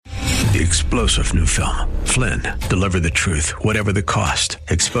The explosive new film, Flynn, deliver the truth, whatever the cost,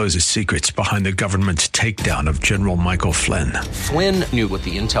 exposes secrets behind the government's takedown of General Michael Flynn. Flynn knew what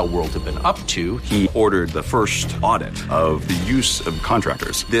the intel world had been up to. He ordered the first audit of the use of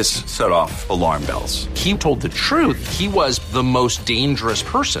contractors. This set off alarm bells. He told the truth. He was the most dangerous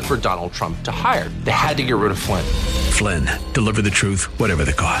person for Donald Trump to hire. They had to get rid of Flynn. Flynn, deliver the truth, whatever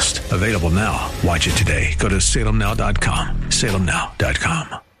the cost. Available now. Watch it today. Go to salemnow.com.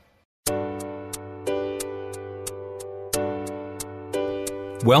 salemnow.com.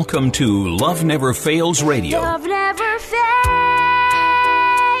 Welcome to Love Never Fails Radio. Love never fails.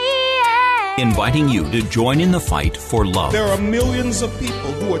 Inviting you to join in the fight for love. There are millions of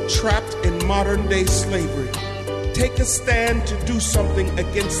people who are trapped in modern-day slavery. Take a stand to do something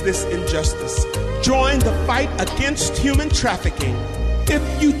against this injustice. Join the fight against human trafficking.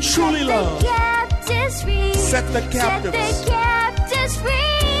 If you truly love, set the captives free.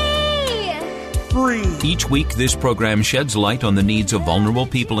 Each week, this program sheds light on the needs of vulnerable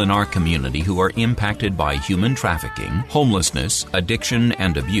people in our community who are impacted by human trafficking, homelessness, addiction,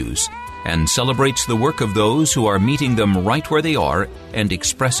 and abuse, and celebrates the work of those who are meeting them right where they are and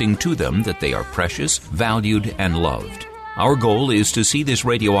expressing to them that they are precious, valued, and loved. Our goal is to see this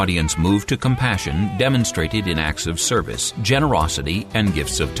radio audience move to compassion demonstrated in acts of service, generosity, and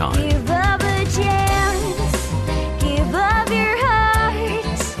gifts of time. Give up a chance. Give up your heart.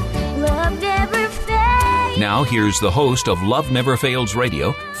 Love never fails. Now here's the host of Love Never Fails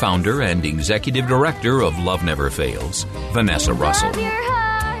Radio, founder and executive director of Love Never Fails, Vanessa Russell.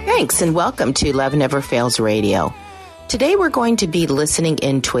 Thanks, and welcome to Love Never Fails Radio. Today we're going to be listening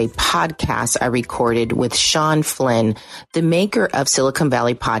into a podcast I recorded with Sean Flynn, the maker of Silicon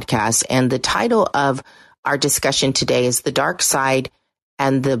Valley Podcast, and the title of our discussion today is The Dark Side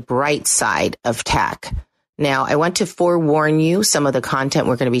and the Bright Side of Tech. Now, I want to forewarn you, some of the content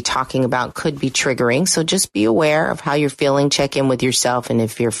we're going to be talking about could be triggering, so just be aware of how you're feeling, check in with yourself, and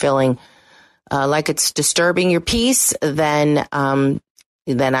if you're feeling like it's disturbing your peace, then I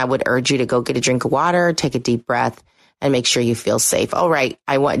would urge you to go get a drink of water, take a deep breath, and make sure you feel safe. All right.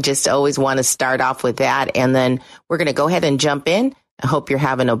 I always want to start off with that. And then we're going to go ahead and jump in. I hope you're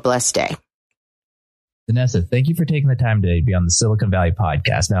having a blessed day. Vanessa, thank you for taking the time today to be on the Silicon Valley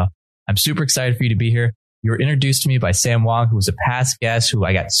Podcast. Now, I'm super excited for you to be here. You were introduced to me by Sam Wong, who was a past guest, who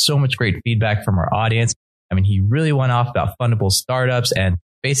I got so much great feedback from our audience. I mean, he really went off about fundable startups, and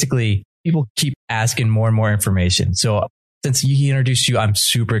basically people keep asking more and more information. So since he introduced you, I'm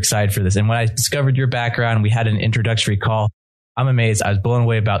super excited for this. And when I discovered your background, we had an introductory call. I'm amazed. I was blown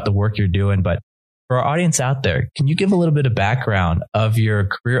away about the work you're doing. But for our audience out there, can you give a little bit of background of your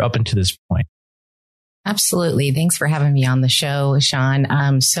career up until this point? Absolutely. Thanks for having me on the show, Sean.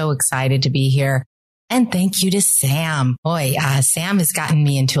 I'm so excited to be here. And thank you to Sam. Boy, Sam has gotten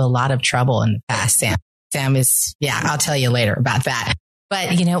me into a lot of trouble in the past. Sam is, I'll tell you later about that.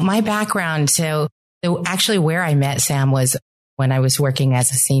 But, my background, So actually where I met Sam was when I was working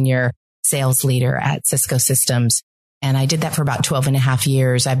as a senior sales leader at Cisco Systems. And I did that for about 12 and a half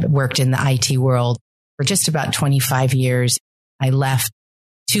years. I've worked in the IT world for just about 25 years. I left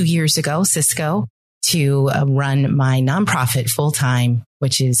 2 years ago, Cisco, to run my nonprofit full time,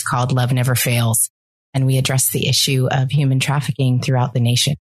 which is called Love Never Fails. And we address the issue of human trafficking throughout the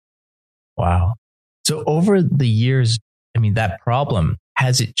nation. Wow. So over the years, that problem,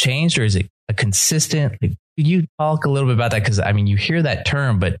 has it changed or is it a consistent? Could you talk a little bit about that? Because you hear that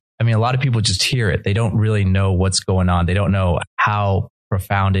term, but a lot of people just hear it. They don't really know what's going on. They don't know how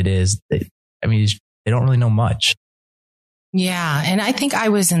profound it is. They don't really know much. Yeah. And I think I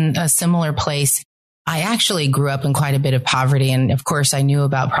was in a similar place. I actually grew up in quite a bit of poverty. And of course, I knew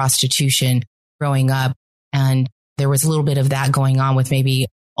about prostitution growing up. And there was a little bit of that going on with maybe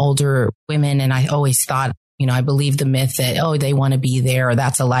older women. And I always thought, I believe the myth that, they want to be there, or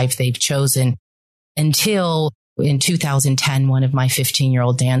that's a life they've chosen. Until in 2010, one of my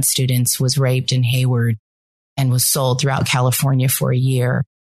 15-year-old dance students was raped in Hayward and was sold throughout California for a year.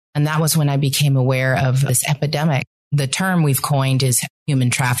 And that was when I became aware of this epidemic. The term we've coined is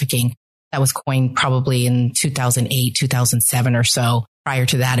human trafficking. That was coined probably in 2008, 2007 or so. Prior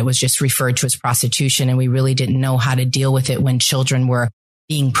to that, it was just referred to as prostitution. And we really didn't know how to deal with it when children were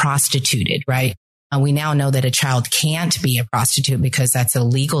being prostituted, right? We now know that a child can't be a prostitute because that's a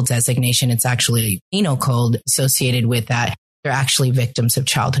legal designation. It's actually a penal code associated with that. They're actually victims of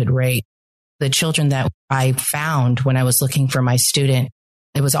childhood rape. The children that I found when I was looking for my student,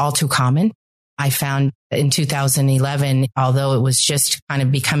 it was all too common. I found in 2011, although it was just kind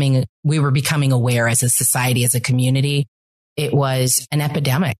of we were becoming aware as a society, as a community, it was an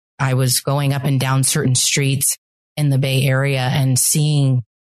epidemic. I was going up and down certain streets in the Bay Area and seeing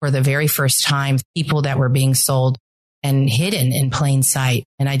for the very first time, people that were being sold and hidden in plain sight.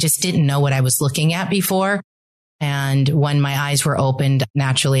 And I just didn't know what I was looking at before. And when my eyes were opened,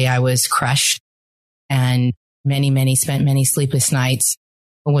 naturally, I was crushed and spent many sleepless nights.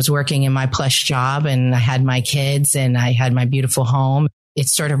 I was working in my plush job and I had my kids and I had my beautiful home. It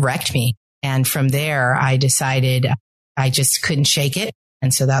sort of wrecked me. And from there, I decided I just couldn't shake it.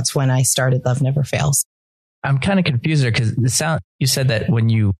 And so that's when I started Love Never Fails. I'm kind of confused there because you said that when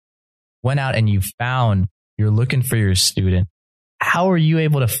you went out and you're looking for your student, how are you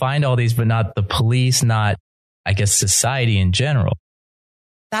able to find all these, but not the police, not, I guess, society in general?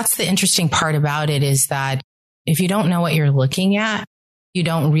 That's the interesting part about it, is that if you don't know what you're looking at, you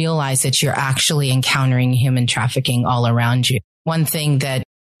don't realize that you're actually encountering human trafficking all around you. One thing that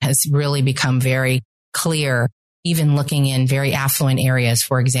has really become very clear, even looking in very affluent areas,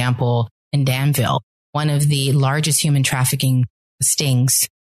 for example, in Danville, one of the largest human trafficking stings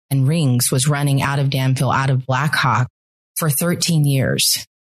and rings was running out of Danville, out of Black Hawk for 13 years.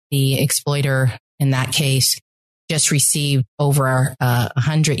 The exploiter in that case just received over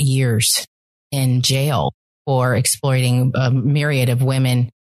 100 years in jail for exploiting a myriad of women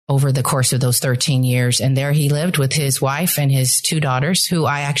over the course of those 13 years. And there he lived with his wife and his 2 daughters, who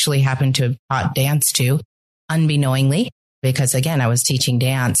I actually happened to have taught dance to unbeknowingly, because again, I was teaching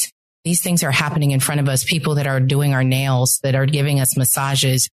dance. These things are happening in front of us. People that are doing our nails, that are giving us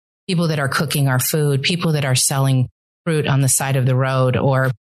massages, people that are cooking our food, people that are selling fruit on the side of the road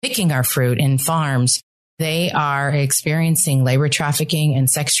or picking our fruit in farms. They are experiencing labor trafficking and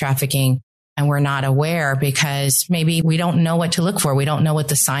sex trafficking. And we're not aware because maybe we don't know what to look for. We don't know what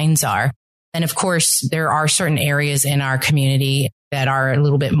the signs are. And of course, there are certain areas in our community that are a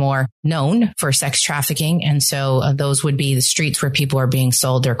little bit more known for sex trafficking. And so those would be the streets where people are being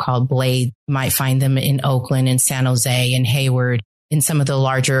sold. They're called Blade. You might find them in Oakland, in San Jose, in Hayward, in some of the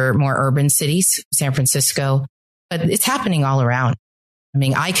larger, more urban cities, San Francisco. But it's happening all around. I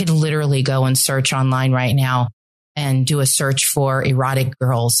mean, I could literally go and search online right now and do a search for erotic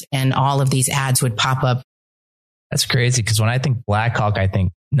girls, and all of these ads would pop up. That's crazy, because when I think Black Hawk, I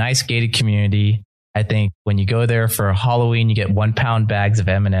think nice gated community. I think when you go there for Halloween, you get 1 pound bags of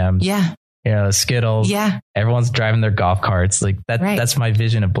M&Ms. Yeah. You know, Skittles. Yeah. Everyone's driving their golf carts. Like that. Right. That's my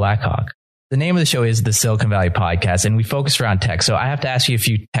vision of Black Hawk. The name of the show is the Silicon Valley Podcast, and we focus around tech. So I have to ask you a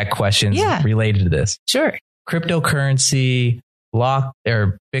few tech questions related to this. Sure. Cryptocurrency, block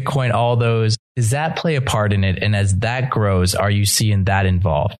or Bitcoin, all those, does that play a part in it? And as that grows, are you seeing that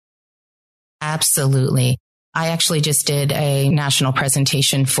involved? Absolutely. I actually just did a national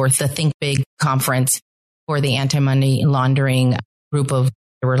presentation for the Think Big conference for the anti-money laundering group there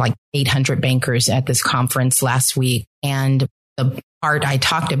were like 800 bankers at this conference last week. And the part I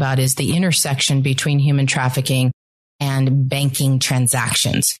talked about is the intersection between human trafficking and banking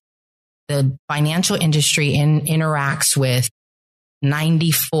transactions. The financial industry interacts with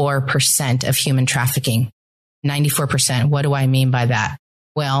 94% of human trafficking. 94%. What do I mean by that?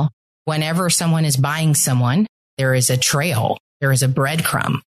 Well, whenever someone is buying someone, there is a trail. There is a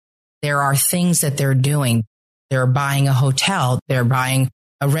breadcrumb. There are things that they're doing. They're buying a hotel. They're buying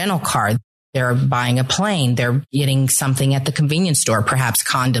a rental car. They're buying a plane. They're getting something at the convenience store, perhaps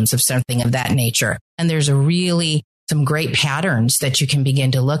condoms of something of that nature. And there's some great patterns that you can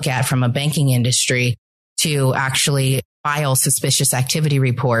begin to look at from a banking industry to actually file suspicious activity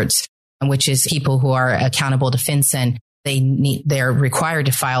reports, which is people who are accountable to FinCEN. They're required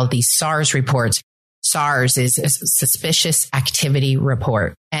to file these SARS reports. SARS is a suspicious activity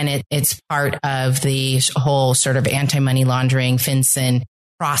report, and it's part of the whole sort of anti-money laundering FinCEN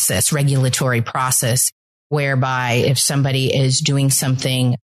process, regulatory process, whereby if somebody is doing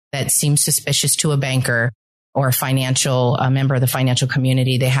something that seems suspicious to a banker or a member of the financial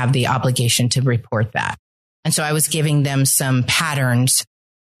community, they have the obligation to report that. And so I was giving them some patterns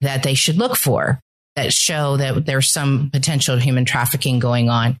that they should look for that show that there's some potential human trafficking going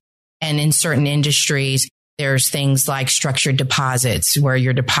on. And in certain industries, there's things like structured deposits where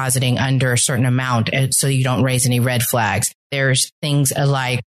you're depositing under a certain amount so you don't raise any red flags. There's things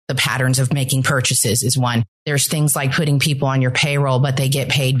like the patterns of making purchases is one. There's things like putting people on your payroll, but they get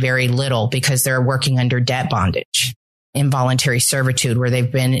paid very little because they're working under debt bondage. Involuntary servitude, where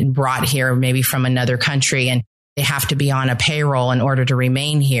they've been brought here maybe from another country and they have to be on a payroll in order to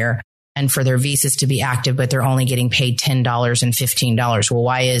remain here and for their visas to be active, but they're only getting paid $10 and $15. Well,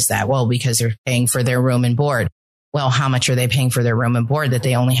 why is that? Well, because they're paying for their room and board. Well, how much are they paying for their room and board that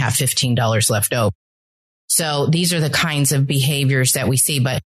they only have $15 left over? So these are the kinds of behaviors that we see.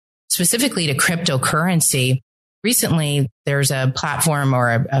 But specifically to cryptocurrency, recently there's a platform or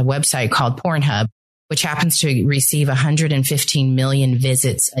a website called Pornhub, which happens to receive 115 million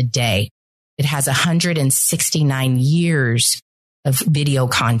visits a day. It has 169 years of video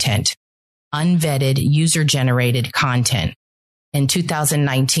content, unvetted, user-generated content. In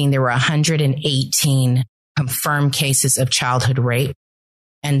 2019, there were 118 confirmed cases of childhood rape,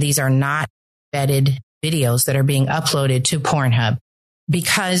 and these are not vetted videos that are being uploaded to Pornhub.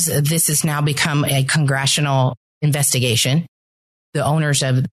 Because this has now become a congressional investigation, the owners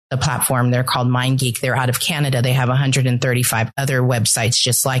of the platform, they're called MindGeek. They're out of Canada. They have 135 other websites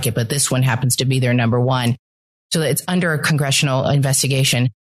just like it, but this one happens to be their number one. So it's under a congressional investigation.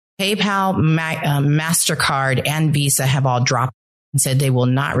 PayPal, MasterCard, and Visa have all dropped and said they will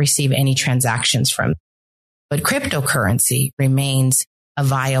not receive any transactions from it. But cryptocurrency remains a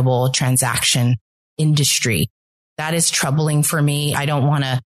viable transaction industry. That is troubling for me. I don't want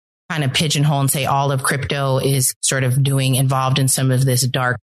to kind of pigeonhole and say all of crypto is sort of involved in some of these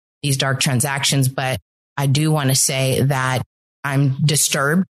dark transactions. But I do want to say that I'm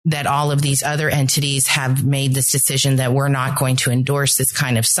disturbed that all of these other entities have made this decision that we're not going to endorse this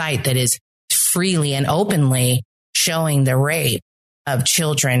kind of site that is freely and openly showing the rape of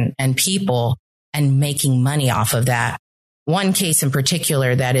children and people and making money off of that. One case in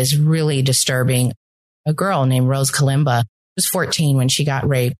particular that is really disturbing, a girl named Rose Kalimba was 14 when she got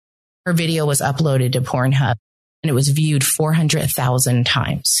raped. Her video was uploaded to Pornhub and it was viewed 400,000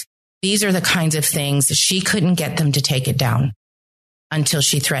 times. These are the kinds of things she couldn't get them to take it down until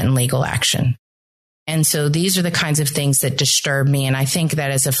she threatened legal action. And so these are the kinds of things that disturb me. And I think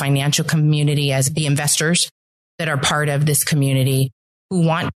that as a financial community, as the investors that are part of this community who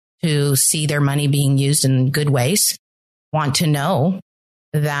want to see their money being used in good ways, want to know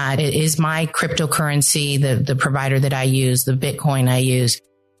that it is my cryptocurrency, the provider that I use, the Bitcoin I use,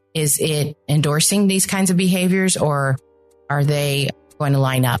 is it endorsing these kinds of behaviors, or are they going to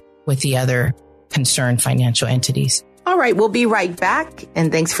line up with the other concerned financial entities? All right, we'll be right back.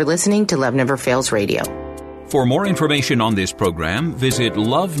 And thanks for listening to Love Never Fails Radio. For more information on this program, visit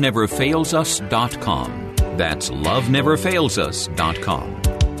loveneverfailsus.com. That's loveneverfailsus.com.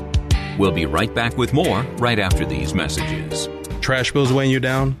 We'll be right back with more right after these messages. Trash bills weighing you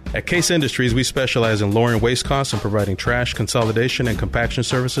down? At Case Industries, we specialize in lowering waste costs and providing trash consolidation and compaction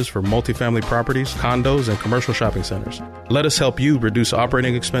services for multifamily properties, condos, and commercial shopping centers. Let us help you reduce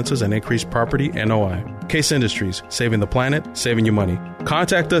operating expenses and increase property NOI. Case Industries, saving the planet, saving you money.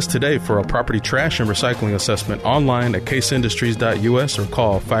 Contact us today for a property trash and recycling assessment online at caseindustries.us or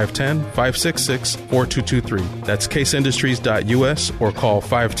call 510-566-4223. That's caseindustries.us or call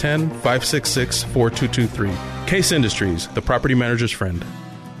 510-566-4223. Case Industries, the property manager's friend.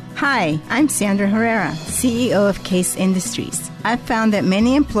 Hi, I'm Sandra Herrera, CEO of Case Industries. I've found that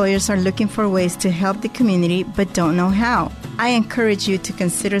many employers are looking for ways to help the community but don't know how. I encourage you to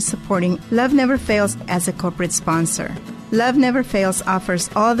consider supporting Love Never Fails as a corporate sponsor. Love Never Fails offers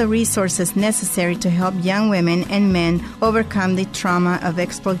all the resources necessary to help young women and men overcome the trauma of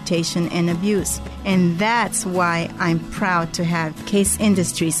exploitation and abuse. And that's why I'm proud to have Case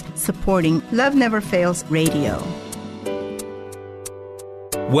Industries supporting Love Never Fails Radio.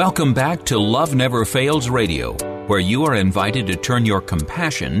 Welcome back to Love Never Fails Radio, where you are invited to turn your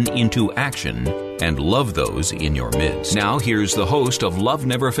compassion into action and love those in your midst. Now, here's the host of Love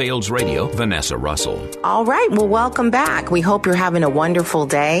Never Fails Radio, Vanessa Russell. All right. Well, welcome back. We hope you're having a wonderful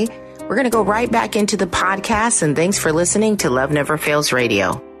day. We're going to go right back into the podcast, and thanks for listening to Love Never Fails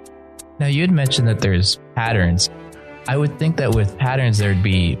Radio. Now, you had mentioned that there's patterns. I would think that with patterns, there'd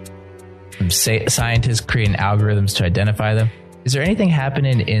be scientists creating algorithms to identify them. Is there anything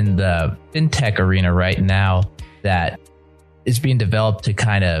happening in the fintech arena right now that is being developed to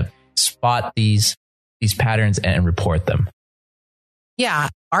kind of spot these patterns and report them? Yeah,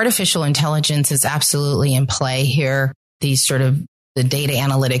 artificial intelligence is absolutely in play here. These sort of the data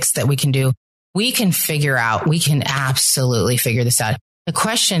analytics that we can do, we can absolutely figure this out. The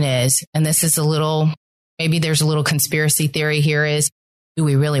question is, and this is maybe there's a little conspiracy theory here, is, do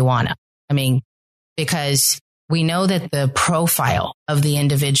we really want to? I mean, because we know that the profile of the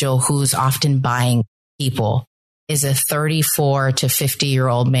individual who's often buying people is a 34 to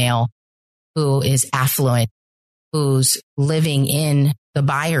 50-year-old male who is affluent, who's living in the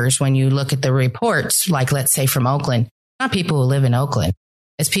buyers. When you look at the reports, like let's say from Oakland, not people who live in Oakland,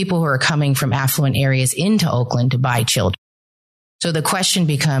 it's people who are coming from affluent areas into Oakland to buy children. So the question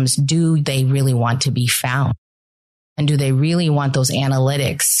becomes, do they really want to be found? And do they really want those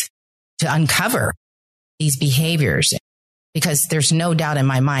analytics to uncover these behaviors? Because there's no doubt in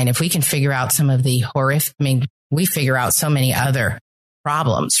my mind, if we can figure out some of the we figure out so many other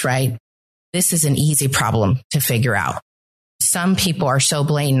problems, right? This is an easy problem to figure out. Some people are so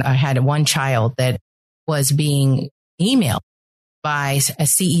blatant. I had one child that was being emailed by a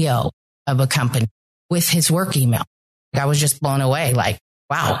CEO of a company with his work email. I was just blown away, like,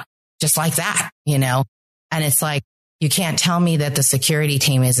 wow, just like that, And it's like, you can't tell me that the security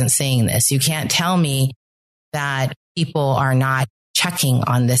team isn't seeing this. You can't tell me that people are not checking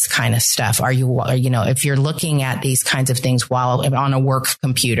on this kind of stuff. If you're looking at these kinds of things while on a work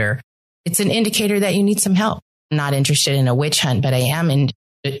computer, it's an indicator that you need some help. I'm not interested in a witch hunt, but I am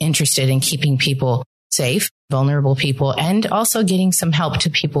interested in keeping people safe, vulnerable people, and also getting some help to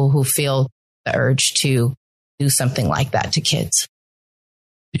people who feel the urge to do something like that to kids.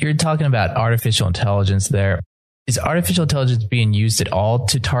 You're talking about artificial intelligence there. Is artificial intelligence being used at all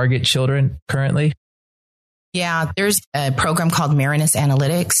to target children currently? Yeah, there's a program called Marinus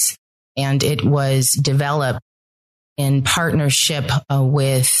Analytics, and it was developed in partnership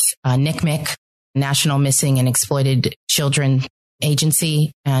with NCMEC, National Missing and Exploited Children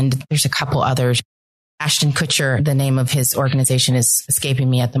Agency, and there's a couple others. Ashton Kutcher, the name of his organization is escaping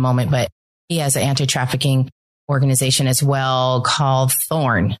me at the moment, but he has an anti-trafficking organization as well called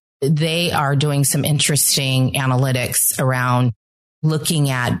Thorn. They are doing some interesting analytics around looking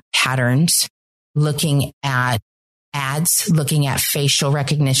at patterns, looking at ads, looking at facial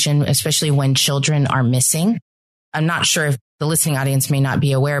recognition, especially when children are missing. I'm not sure if the listening audience may not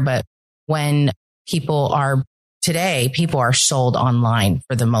be aware, but when people are sold online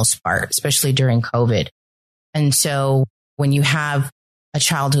for the most part, especially during COVID. And so when you have a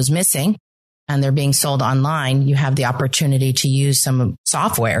child who's missing and they're being sold online, you have the opportunity to use some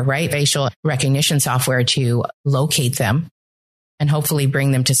software, right? Facial recognition software to locate them and hopefully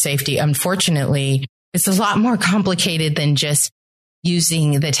bring them to safety. Unfortunately, it's a lot more complicated than just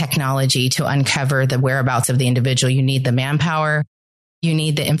using the technology to uncover the whereabouts of the individual. You need the manpower. You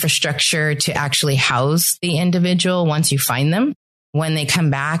need the infrastructure to actually house the individual once you find them. When they come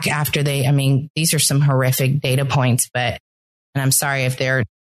back after these are some horrific data points, and I'm sorry if they're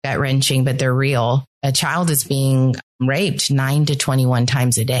gut wrenching, but they're real. A child is being raped 9 to 21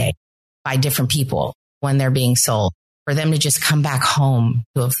 times a day by different people when they're being sold. For them to just come back home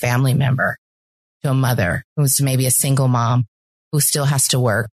to a family member, to a mother who's maybe a single mom who still has to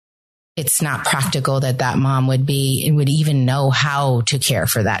work. It's not practical that mom would even know how to care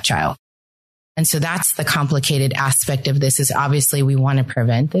for that child. And so that's the complicated aspect of this is obviously we want to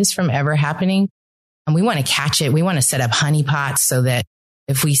prevent this from ever happening. And we want to catch it. We want to set up honeypots so that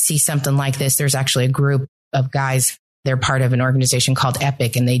if we see something like this, there's actually a group of guys. They're part of an organization called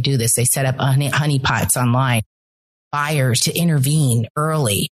EPIC, and they do this. They set up honeypots online, buyers to intervene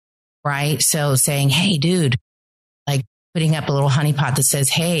early, right? So saying, hey, dude, like putting up a little honeypot that says,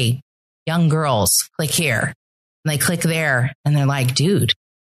 hey, young girls, click here. And they click there and they're like, dude,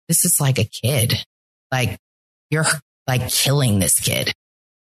 this is like a kid. Like you're like killing this kid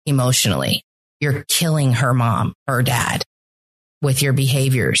emotionally. You're killing her mom, her dad with your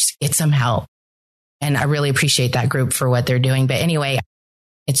behaviors. Get some help. And I really appreciate that group for what they're doing. But anyway,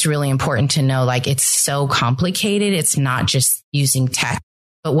 it's really important to know, like, it's so complicated. It's not just using tech,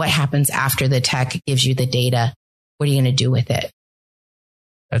 but what happens after the tech gives you the data. What are you going to do with it?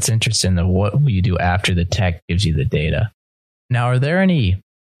 That's interesting. What will you do after the tech gives you the data? Now, are there any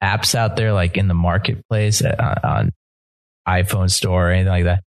apps out there like in the marketplace on iPhone store or anything like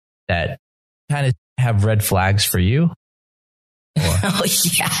that, that kind of have red flags for you? Oh,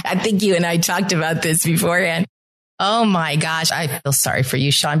 yeah. I think you and I talked about this beforehand. Oh my gosh. I feel sorry for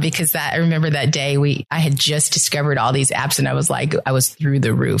you, Sean, because I remember that day I had just discovered all these apps and I was like, I was through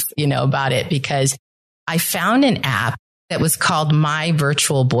the roof, about it because I found an app that was called My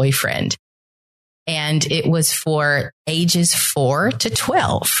Virtual Boyfriend. And it was for ages 4 to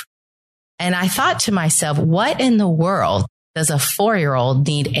 12. And I thought to myself, what in the world does a 4-year-old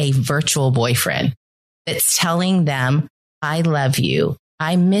need a virtual boyfriend that's telling them, I love you.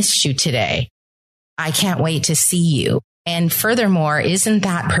 I missed you today. I can't wait to see you. And furthermore, isn't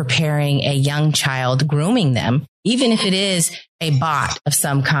that preparing a young child, grooming them, even if it is a bot of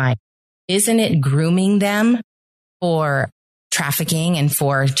some kind? Isn't it grooming them for trafficking and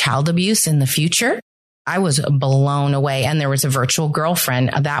for child abuse in the future? I was blown away. And there was a virtual girlfriend.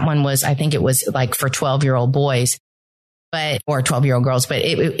 That one was, I think it was like for 12-year-old boys, or 12-year-old girls, but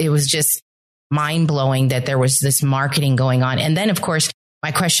it was just mind blowing that there was this marketing going on. And then, of course,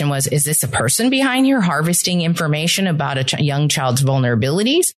 my question was, is this a person behind here harvesting information about a young child's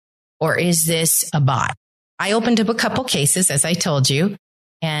vulnerabilities? Or is this a bot? I opened up a couple cases, as I told you,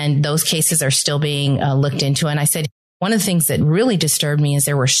 and those cases are still being looked into. And I said, one of the things that really disturbed me is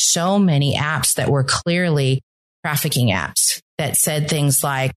there were so many apps that were clearly trafficking apps that said things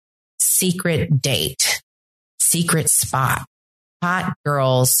like secret date, secret spot, hot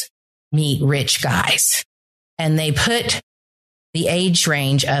girls meet rich guys. And they put the age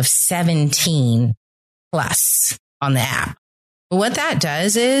range of 17 plus on the app. But what that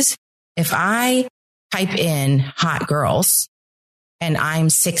does is if I type in hot girls and I'm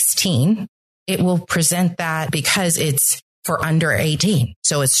 16, it will present that because it's for under 18.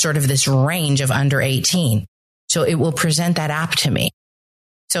 So it's sort of this range of under 18. So it will present that app to me.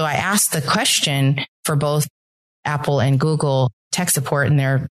 So I asked the question for both Apple and Google tech support, and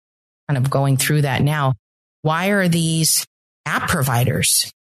they're kind of going through that now. Why are these app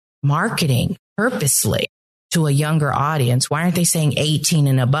providers marketing purposely to a younger audience? Why aren't they saying 18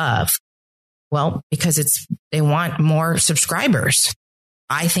 and above? Well, because they want more subscribers.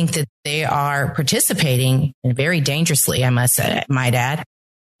 I think that they are participating very dangerously, I might add,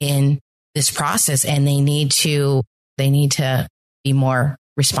 in this process, and they need to be more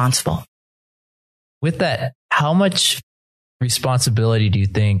responsible. With that, how much responsibility do you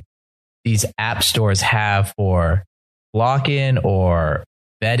think these app stores have for lock-in or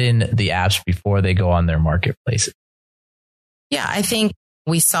vet in the apps before they go on their marketplaces? Yeah, I think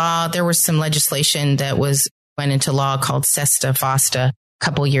we saw there was some legislation that went into law called SESTA FOSTA a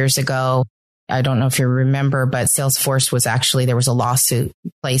couple years ago. I don't know if you remember, but Salesforce there was a lawsuit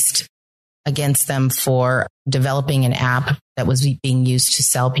placed against them for developing an app that was being used to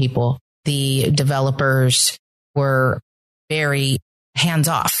sell people. The developers were very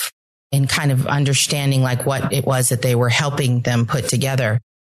hands-off in kind of understanding like what it was that they were helping them put together.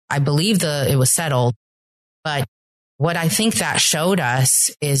 I believe it was settled, but what I think that showed us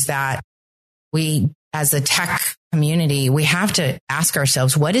is that we, as a tech community, we have to ask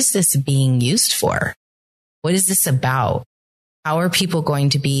ourselves, what is this being used for? What is this about? How are people going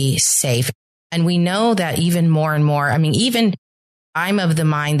to be safe? And we know that even more and more, even I'm of the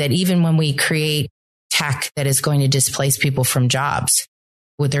mind that even when we create tech that is going to displace people from jobs,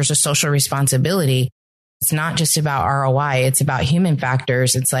 there's a social responsibility. It's not just about ROI. It's about human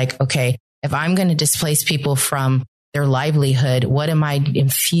factors. It's like, okay, if I'm going to displace people from their livelihood, what am I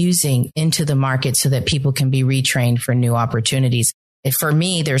infusing into the market so that people can be retrained for new opportunities? And for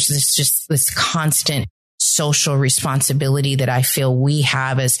me, there's this constant social responsibility that I feel we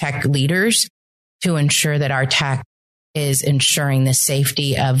have as tech leaders to ensure that our tech is ensuring the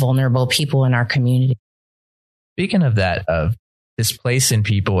safety of vulnerable people in our community. Speaking of that, of displacing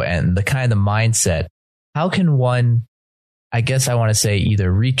people and the kind of mindset, how can one, I guess I want to say,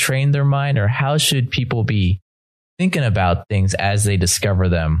 either retrain their mind, or how should people be thinking about things as they discover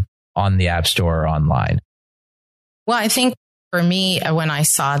them on the App Store or online? Well, I think for me, when I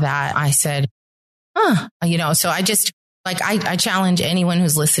saw that, I said, so I just I challenge anyone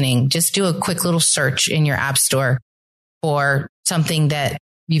who's listening, just do a quick little search in your App Store for something that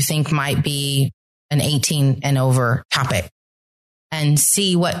you think might be an 18 and over topic and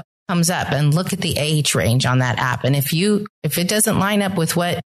see what comes up, and look at the age range on that app. And if it doesn't line up with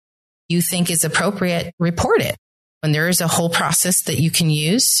what you think is appropriate, report it. When there is a whole process that you can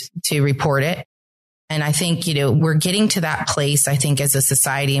use to report it. And I think, we're getting to that place, I think, as a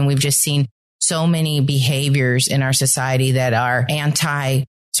society, and we've just seen so many behaviors in our society that are anti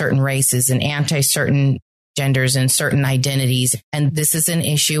certain races and anti certain genders and certain identities. And this is an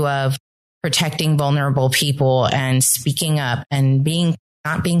issue of protecting vulnerable people and speaking up and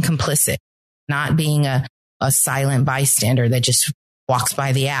not being complicit, not being a silent bystander that just walks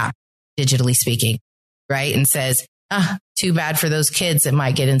by the app, digitally speaking, right? And says, too bad for those kids that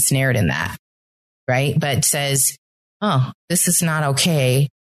might get ensnared in that, right? But says, this is not okay.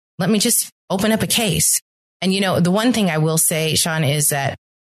 Let me just open up a case. And, the one thing I will say, Sean, is that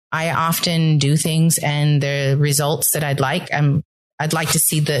I often do things and the results that I'd like to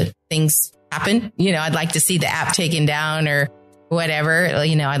see the things happen. I'd like to see the app taken down or whatever.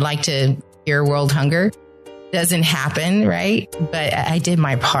 I'd like to cure world hunger. Doesn't happen, right? But I did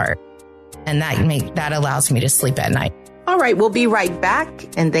my part. And that allows me to sleep at night. All right, we'll be right back.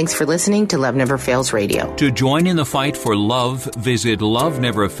 And thanks for listening to Love Never Fails Radio. To join in the fight for love, visit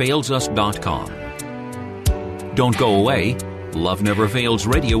loveneverfailsus.com. Don't go away. Love Never Fails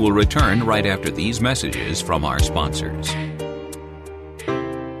Radio will return right after these messages from our sponsors.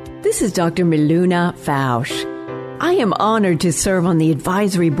 This is Dr. Miluna Fausch. I am honored to serve on the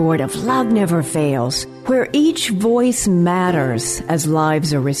advisory board of Love Never Fails, where each voice matters as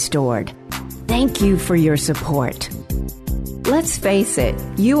lives are restored. Thank you for your support. Let's face it,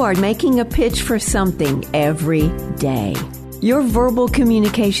 you are making a pitch for something every day. Your verbal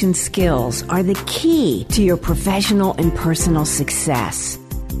communication skills are the key to your professional and personal success.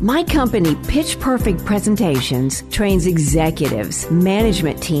 My company, Pitch Perfect Presentations, trains executives,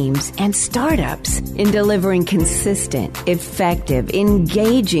 management teams, and startups in delivering consistent, effective,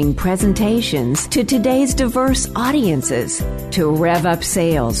 engaging presentations to today's diverse audiences to rev up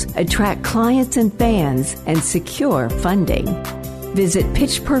sales, attract clients and fans, and secure funding. Visit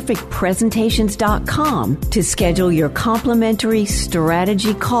pitchperfectpresentations.com to schedule your complimentary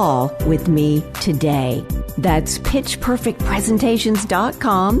strategy call with me today. That's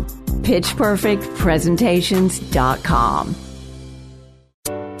pitchperfectpresentations.com, pitchperfectpresentations.com.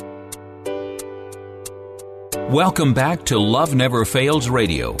 Welcome back to Love Never Fails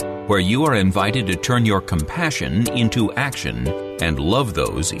Radio, where you are invited to turn your compassion into action and love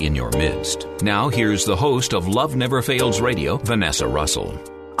those in your midst. Now, here's the host of Love Never Fails Radio, Vanessa Russell.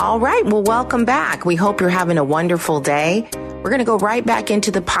 All right. Well, welcome back. We hope you're having a wonderful day. We're going to go right back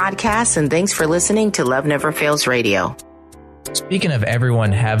into the podcast, and thanks for listening to Love Never Fails Radio. Speaking of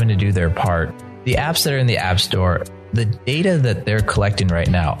everyone having to do their part, the apps that are in the App Store, the data that they're collecting right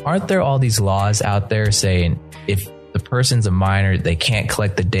now, aren't there all these laws out there saying if the person's a minor, they can't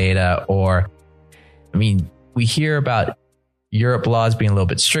collect the data? Or, I mean, we hear about Europe laws being a little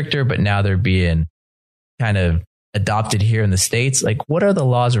bit stricter, but now they're being kind of adopted here in the States. Like, what are the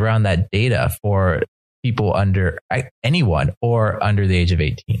laws around that data for people under anyone or under the age of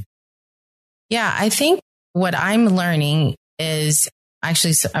 18? Yeah, I think what I'm learning is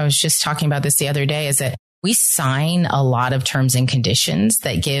actually, I was just talking about this the other day, is that we sign a lot of terms and conditions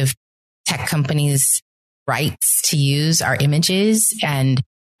that give tech companies rights to use our images and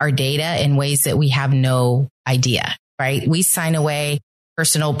our data in ways that we have no idea, right? We sign away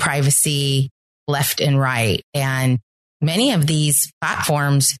personal privacy left and right. And many of these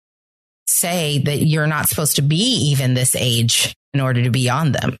platforms say that you're not supposed to be even this age in order to be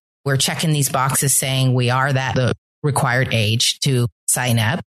on them. We're checking these boxes saying we are the required age to sign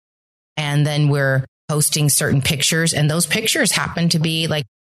up. And then we're posting certain pictures, and those pictures happen to be like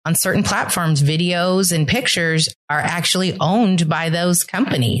on certain platforms, videos and pictures are actually owned by those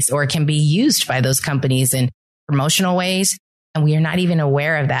companies or can be used by those companies in promotional ways. And we are not even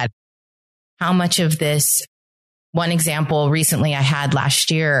aware of that. How much of this? One example recently I had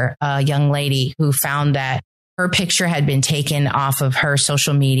last year, a young lady who found that her picture had been taken off of her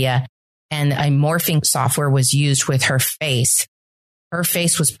social media and a morphing software was used with her face. Her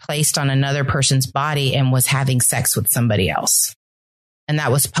face was placed on another person's body and was having sex with somebody else. And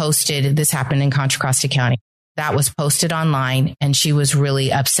that was posted. This happened in Contra Costa County. That was posted online, and she was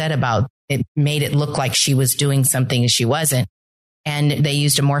really upset about it. Made it look like she was doing something she wasn't. And they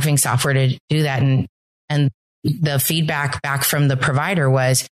used a morphing software to do that. And the feedback back from the provider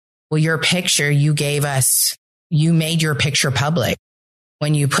was, well, your picture you gave us, you made your picture public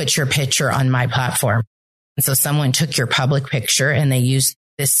when you put your picture on my platform. And so someone took your public picture and they used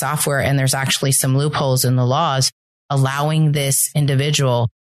this software. And there's actually some loopholes in the laws allowing this individual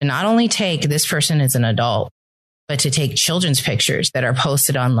to not only take, this person is an adult, but to take children's pictures that are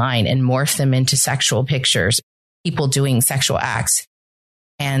posted online and morph them into sexual pictures, people doing sexual acts.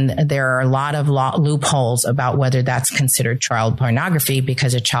 And there are a lot of loopholes about whether that's considered child pornography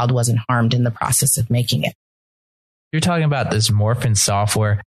because a child wasn't harmed in the process of making it. You're talking about this morphing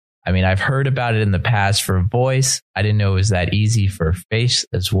software. I mean, I've heard about it in the past for voice. I didn't know it was that easy for face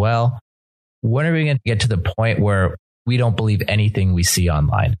as well. When are we going to get to the point where we don't believe anything we see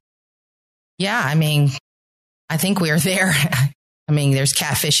online? Yeah, I mean, I think we're there. I mean, there's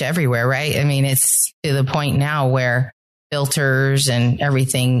catfish everywhere, right? I mean, it's to the point now where filters and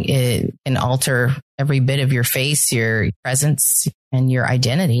everything can alter every bit of your face, your presence, and your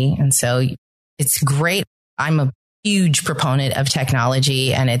identity. And so it's great. I'm a huge proponent of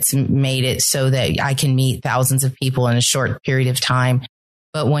technology, and it's made it so that I can meet thousands of people in a short period of time.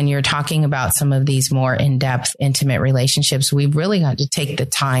 But when you're talking about some of these more in-depth, intimate relationships, we've really got to take the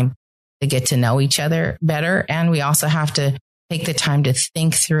time to get to know each other better. And we also have to take the time to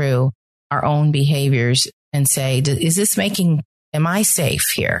think through our own behaviors and say, am I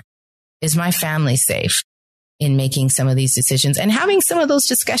safe here? Is my family safe in making some of these decisions and having some of those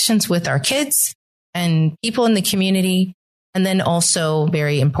discussions with our kids and people in the community? And then also,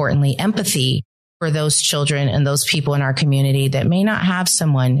 very importantly, empathy for those children and those people in our community that may not have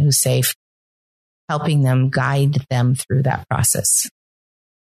someone who's safe, helping them, guide them through that process.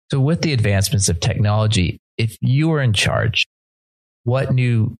 So with the advancements of technology, if you were in charge, what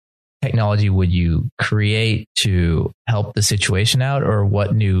new technology would you create to help the situation out? Or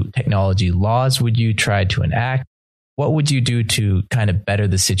what new technology laws would you try to enact? What would you do to kind of better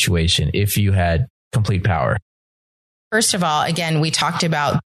the situation if you had complete power? First of all, again, we talked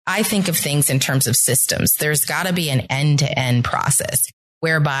about, I think of things in terms of systems. There's got to be an end-to-end process.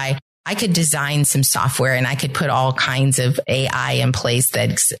 whereby I could design some software and I could put all kinds of AI in place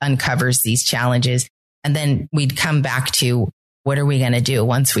that uncovers these challenges. And then we'd come back to what are we going to do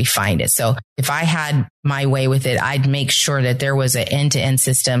once we find it? So if I had my way with it, I'd make sure that there was an end-to-end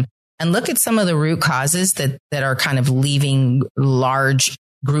system and look at some of the root causes that are kind of leaving large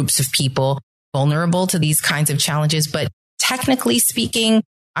groups of people vulnerable to these kinds of challenges. But technically speaking,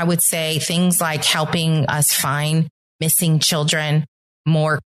 I would say things like helping us find missing children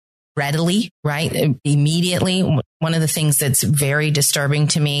more readily, right? Immediately. One of the things that's very disturbing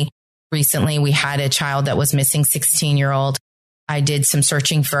to me recently, we had a child that was missing, 16-year-old. I did some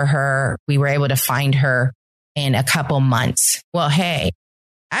searching for her. We were able to find her in a couple months. Well, hey,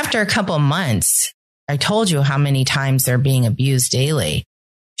 after a couple months, I told you how many times they're being abused daily.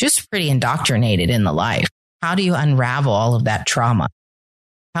 Just pretty indoctrinated in the life. How do you unravel all of that trauma?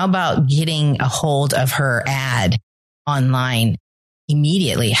 How about getting a hold of her ad online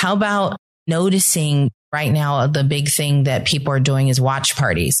immediately? How about noticing right now the big thing that people are doing is watch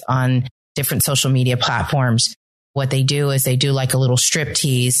parties on different social media platforms. What they do is they do like a little strip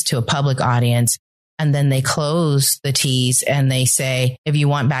tease to a public audience, and then they close the tease and they say, if you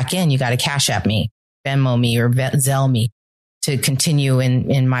want back in, you got to Cash App me, Venmo me, or Zelle me to continue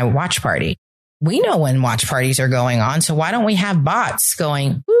in my watch party. We know when watch parties are going on, so why don't we have bots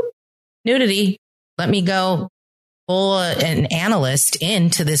going, whoop, nudity, let me go pull an analyst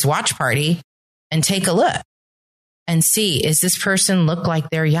into this watch party and take a look and see, is this person look like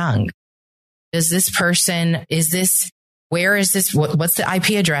they're young? Does this person, where is this? What's the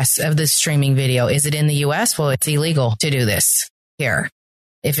IP address of this streaming video? Is it in the US? Well, it's illegal to do this here.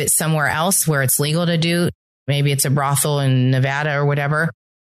 If it's somewhere else where it's legal to do, maybe it's a brothel in Nevada or whatever.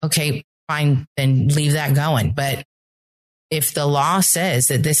 Okay, fine, then leave that going. But if the law says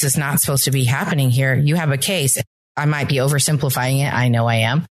that this is not supposed to be happening here, you have a case. I might be oversimplifying it. I know I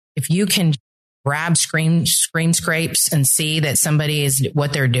am. If you can grab screen scrapes and see that somebody is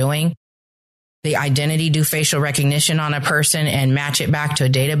what they're doing, the identity, do facial recognition on a person and match it back to a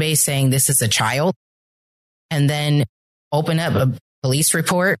database saying this is a child, and then open up a police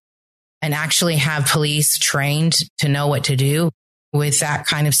report and actually have police trained to know what to do with that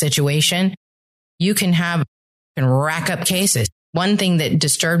kind of situation, you can rack up cases. One thing that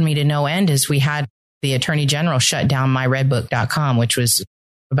disturbed me to no end is we had the Attorney General shut down myredbook.com, which was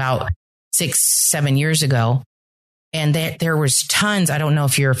about 6-7 years ago. And there was tons. I don't know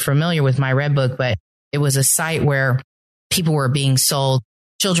if you're familiar with My Red Book, but it was a site where people were being sold,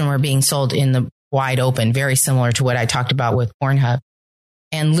 children were being sold in the wide open, very similar to what I talked about with Pornhub.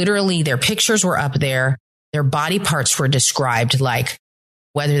 And literally their pictures were up there. Their body parts were described, like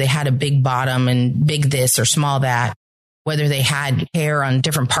whether they had a big bottom and big this or small that, whether they had hair on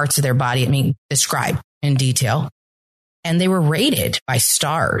different parts of their body. Described in detail. And they were rated by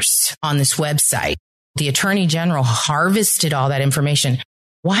stars on this website. The Attorney General harvested all that information.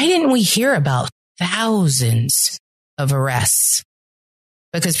 Why didn't we hear about thousands of arrests?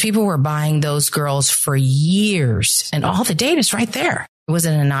 Because people were buying those girls for years and all the data's right there. Was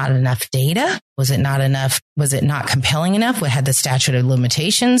it not enough data? Was it not enough? Was it not compelling enough? Had the statute of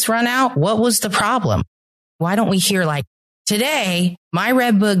limitations run out? What was the problem? Why don't we hear like today, My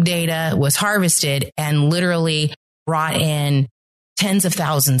Red Book data was harvested and literally brought in tens of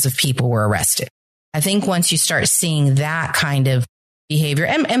thousands of people were arrested. I think once you start seeing that kind of behavior,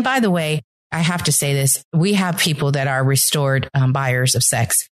 and by the way, I have to say this, we have people that are restored buyers of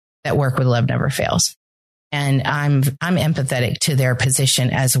sex that work with Love Never Fails. And I'm empathetic to their position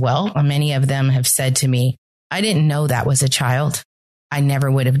as well. Many of them have said to me, I didn't know that was a child. I never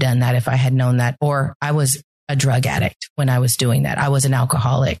would have done that if I had known that. Or I was a drug addict when I was doing that. I was an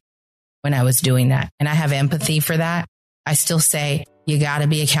alcoholic when I was doing that. And I have empathy for that. I still say, you got to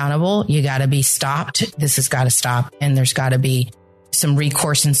be accountable. You got to be stopped. This has got to stop. And there's got to be some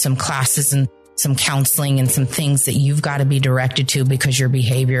recourse and some classes and some counseling and some things that you've got to be directed to because your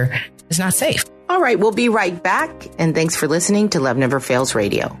behavior is not safe. All right, we'll be right back. And thanks for listening to Love Never Fails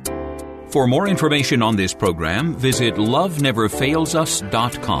Radio. For more information on this program, visit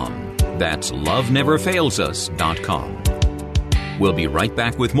loveneverfailsus.com. That's loveneverfailsus.com. We'll be right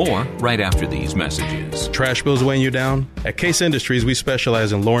back with more right after these messages. Trash bills weighing you down? At Case Industries, we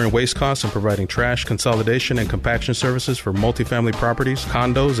specialize in lowering waste costs and providing trash consolidation and compaction services for multifamily properties,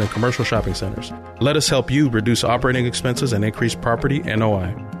 condos, and commercial shopping centers. Let us help you reduce operating expenses and increase property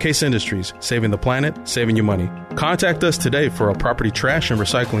NOI. Case Industries, saving the planet, saving you money. Contact us today for a property trash and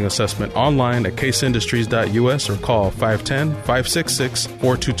recycling assessment online at caseindustries.us or call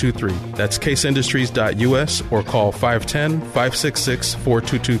 510-566-4223. That's caseindustries.us or call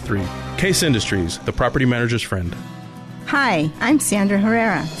 510-566-4223. Case Industries, the property manager's friend. Hi, I'm Sandra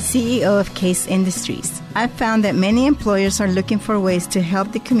Herrera, CEO of Case Industries. I've found that many employers are looking for ways to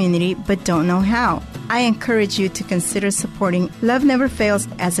help the community but don't know how. I encourage you to consider supporting Love Never Fails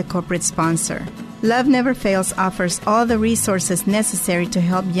as a corporate sponsor. Love Never Fails offers all the resources necessary to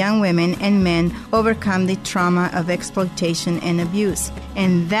help young women and men overcome the trauma of exploitation and abuse.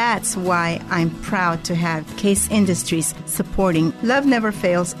 And that's why I'm proud to have Case Industries supporting Love Never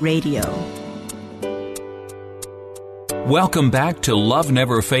Fails Radio. Welcome back to Love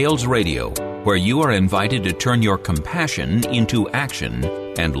Never Fails Radio, where you are invited to turn your compassion into action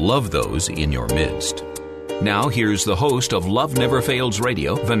and love those in your midst. Now, here's the host of Love Never Fails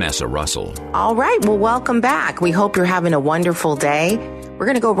Radio, Vanessa Russell. All right. Well, welcome back. We hope you're having a wonderful day. We're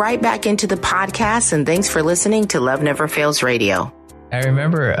going to go right back into the podcast, and thanks for listening to Love Never Fails Radio. I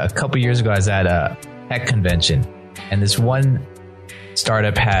remember a couple years ago, I was at a tech convention, and this one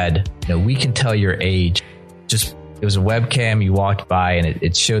startup had, we can tell your age. It was a webcam, you walked by, and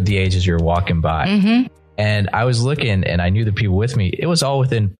it showed the age as you were walking by. Mm-hmm. And I was looking, and I knew the people with me. It was all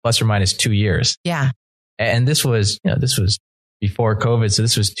within plus or minus 2 years. Yeah. And this was before COVID, so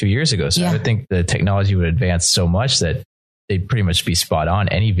this was 2 years ago. So I would think the technology would advance so much that they'd pretty much be spot on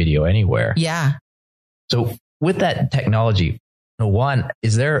any video anywhere. Yeah. So with that technology, one,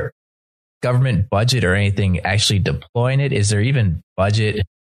 is there government budget or anything actually deploying it? Is there even budget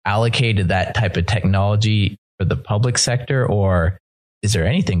allocated to that type of technology for the public sector, or is there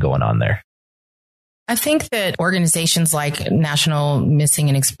anything going on there? I think that organizations like National Missing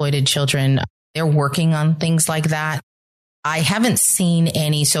and Exploited Children, they're working on things like that. I haven't seen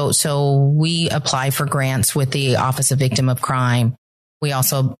any. So we apply for grants with the Office of Victim of Crime. We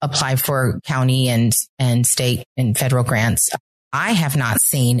also apply for county and state and federal grants. I have not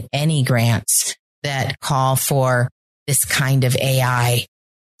seen any grants that call for this kind of AI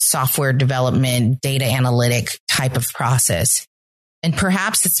software development, data analytic type of process. And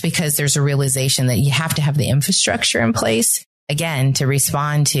perhaps it's because there's a realization that you have to have the infrastructure in place, again, to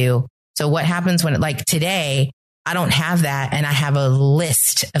respond to. So what happens when, like today, I don't have that, and I have a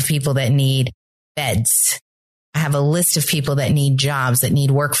list of people that need beds. I have a list of people that need jobs, that need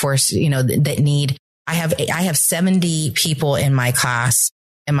workforce, that need, I have 70 people in my class,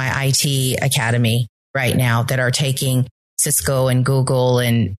 in my IT academy right now that are taking Cisco and Google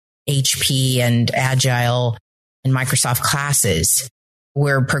and HP and Agile and Microsoft classes.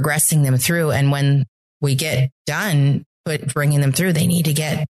 We're progressing them through. And when we get done bringing them through, they need to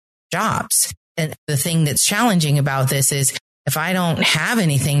get jobs. And the thing that's challenging about this is if I don't have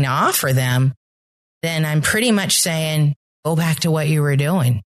anything to offer them, then I'm pretty much saying, go back to what you were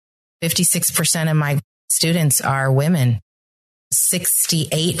doing. 56% of my students are women.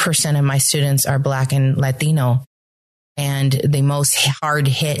 68% of my students are Black and Latino. And the most hard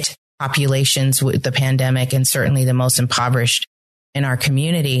hit populations with the pandemic, and certainly the most impoverished in our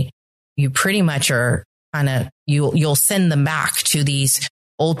community, you pretty much are you'll send them back to these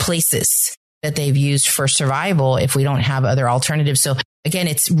old places that they've used for survival if we don't have other alternatives. So again,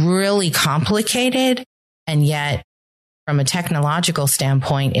 it's really complicated. And yet from a technological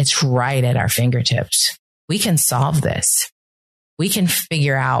standpoint, it's right at our fingertips. We can solve this. We can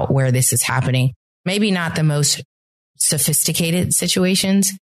figure out where this is happening. Maybe not the most sophisticated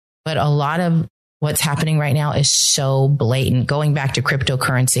situations, but a lot of what's happening right now is so blatant. Going back to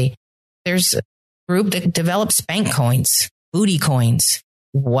cryptocurrency, there's a group that develops bank coins, booty coins.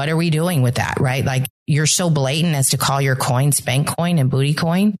 What are we doing with that, right? Like, you're so blatant as to call your coins bank coin and booty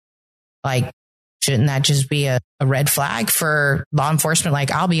coin. Like, shouldn't that just be a red flag for law enforcement? Like,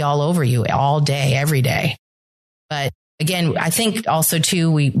 I'll be all over you all day, every day. But again, I think also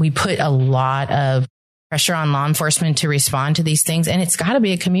too, we put a lot of pressure on law enforcement to respond to these things. And it's got to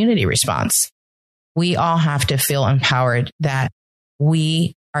be a community response. We all have to feel empowered that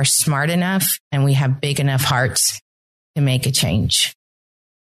we are smart enough and we have big enough hearts to make a change.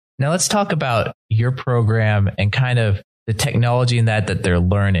 Now let's talk about your program and kind of the technology in that they're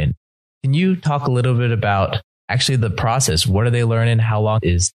learning. Can you talk a little bit about actually the process? What are they learning? How long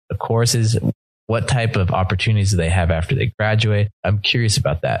is the courses? What type of opportunities do they have after they graduate? I'm curious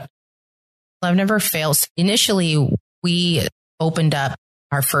about that. Love Never Fails. Initially, we opened up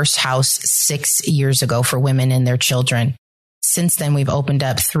our first house 6 years ago for women and their children. Since then, we've opened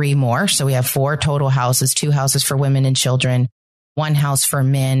up 3 more. So we have 4 total houses, 2 houses for women and children, 1 house for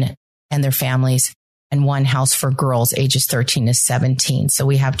men and their families, and 1 house for girls ages 13 to 17. So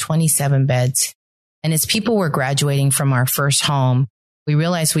we have 27 beds. And as people were graduating from our first home, we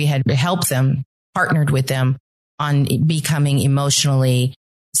realized we had helped them, partnered with them on becoming emotionally,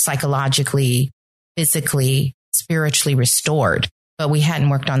 psychologically, physically, spiritually restored. But we hadn't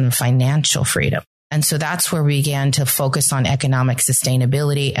worked on the financial freedom. And so that's where we began to focus on economic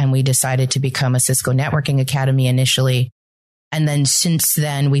sustainability. And we decided to become a Cisco Networking Academy initially. And then since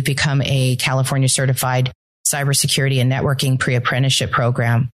then, we've become a California certified cybersecurity and networking pre-apprenticeship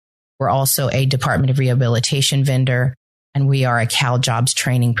program. We're also a Department of Rehabilitation vendor, and we are a Cal Jobs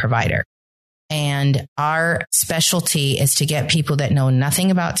training provider. And our specialty is to get people that know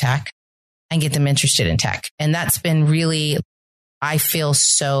nothing about tech and get them interested in tech. And that's been really, I feel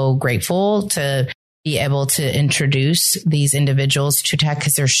so grateful to be able to introduce these individuals to tech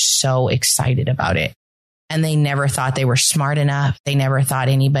because they're so excited about it. And they never thought they were smart enough. They never thought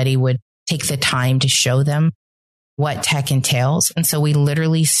anybody would take the time to show them what tech entails. And so we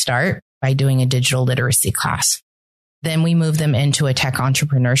literally start by doing a digital literacy class. Then we move them into a tech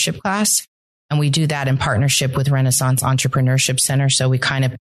entrepreneurship class. And we do that in partnership with Renaissance Entrepreneurship Center. So we kind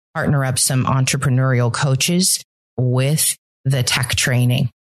of partner up some entrepreneurial coaches with the tech training.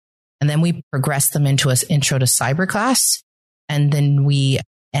 And then we progress them into an intro to cyber class. And then we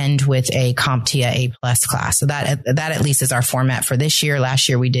end with a CompTIA A+ class. So that at least is our format for this year. Last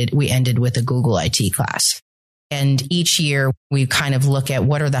year we ended with a Google IT class. And each year we kind of look at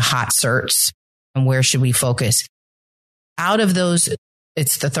what are the hot certs and where should we focus. Out of those,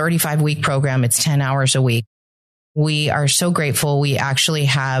 it's the 35-week program. It's 10 hours a week. We are so grateful. We actually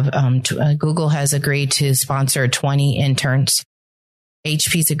have, Google has agreed to sponsor 20 interns.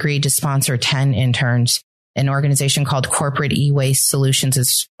 HP's agreed to sponsor 10 interns. An organization called Corporate E-Waste Solutions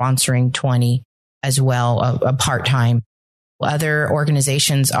is sponsoring 20 as well, a part-time. Other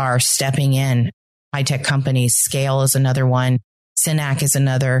organizations are stepping in. High-tech companies, Scale is another one. Synac is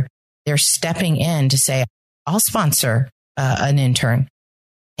another. They're stepping in to say, I'll sponsor an intern.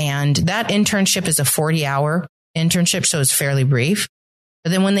 And that internship is a 40-hour internship, so it's fairly brief.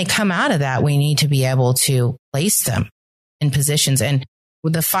 But then when they come out of that, we need to be able to place them in positions. And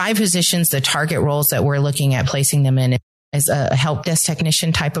with the 5 positions, the target roles that we're looking at placing them in is a help desk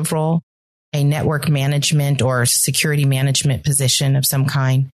technician type of role, a network management or security management position of some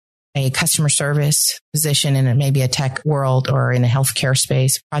kind, a customer service position in maybe a tech world or in a healthcare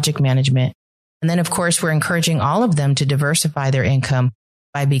space, project management. And then, of course, we're encouraging all of them to diversify their income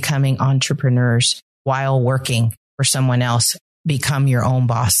by becoming entrepreneurs while working for someone else. Become your own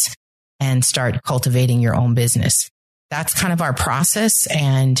boss and start cultivating your own business. That's kind of our process.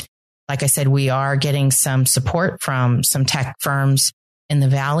 And like I said, we are getting some support from some tech firms in the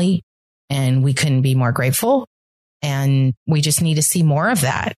Valley, and we couldn't be more grateful. And we just need to see more of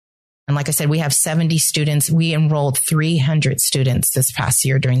that. And like I said, we have 70 students. We enrolled 300 students this past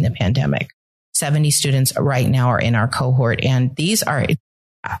year during the pandemic. 70 students right now are in our cohort. And these are,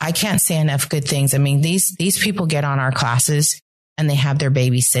 I can't say enough good things. I mean, these people get on our classes and they have their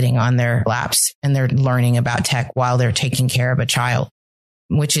baby sitting on their laps and they're learning about tech while they're taking care of a child,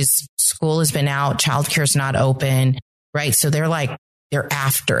 which is school has been out, childcare's not open, right? So they're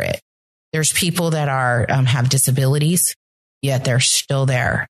after it. There's people that are, have disabilities, yet they're still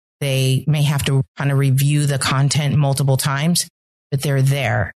there. They may have to kind of review the content multiple times, but they're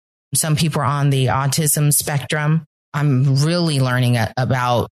there. Some people are on the autism spectrum. I'm really learning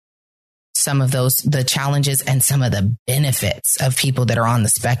about some of the challenges and some of the benefits of people that are on the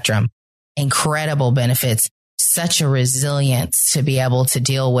spectrum. Incredible benefits, such a resilience to be able to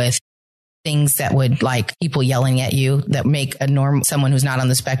deal with things that would like people yelling at you that make someone who's not on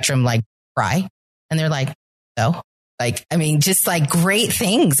the spectrum like cry. And they're like, oh. Like, I mean, just like great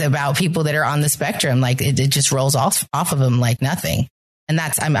things about people that are on the spectrum. Like it just rolls off of them like nothing. And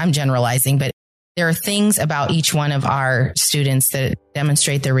I'm generalizing, but there are things about each one of our students that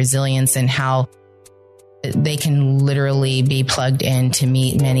demonstrate their resilience and how they can literally be plugged in to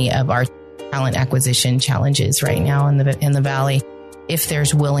meet many of our talent acquisition challenges right now in the Valley, if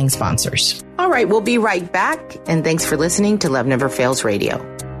there's willing sponsors. All right, we'll be right back. And thanks for listening to Love Never Fails Radio.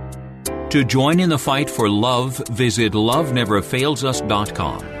 To join in the fight for love, visit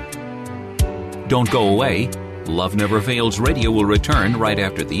loveneverfailsus.com. Don't go away. Love Never Fails Radio will return right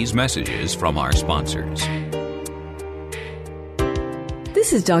after these messages from our sponsors.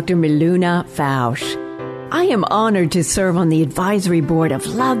 This is Dr. Miluna Fausch. I am honored to serve on the advisory board of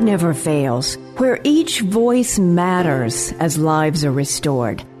Love Never Fails, where each voice matters as lives are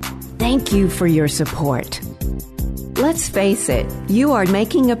restored. Thank you for your support. Let's face it, you are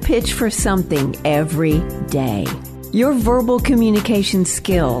making a pitch for something every day. Your verbal communication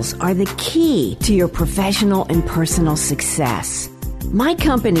skills are the key to your professional and personal success. My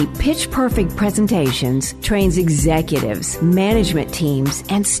company, Pitch Perfect Presentations, trains executives, management teams,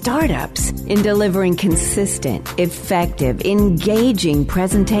 and startups in delivering consistent, effective, engaging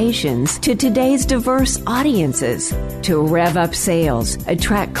presentations to today's diverse audiences to rev up sales,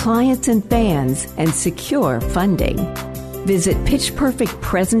 attract clients and fans, and secure funding. Visit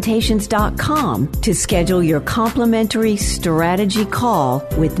pitchperfectpresentations.com to schedule your complimentary strategy call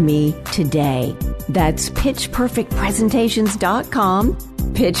with me today. That's pitchperfectpresentations.com,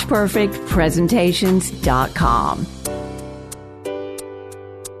 pitchperfectpresentations.com.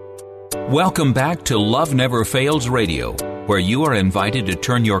 Welcome back to Love Never Fails Radio, where you are invited to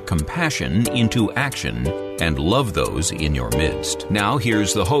turn your compassion into action and love those in your midst. Now,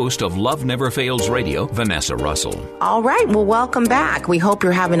 here's the host of Love Never Fails Radio, Vanessa Russell. All right. Well, welcome back. We hope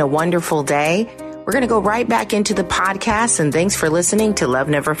you're having a wonderful day. We're going to go right back into the podcast, and thanks for listening to Love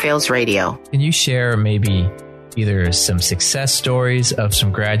Never Fails Radio. Can you share maybe either some success stories of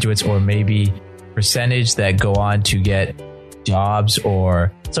some graduates or maybe percentage that go on to get jobs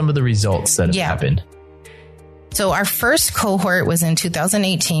or some of the results that have happened? So our first cohort was in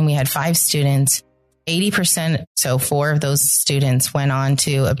 2018. We had 5 students. 80%, so 4 of those students went on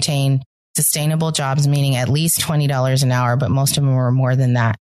to obtain sustainable jobs, meaning at least $20 an hour, but most of them were more than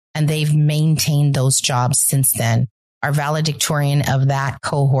that. And they've maintained those jobs since then. Our valedictorian of that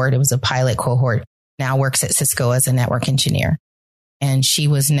cohort, it was a pilot cohort, now works at Cisco as a network engineer. And she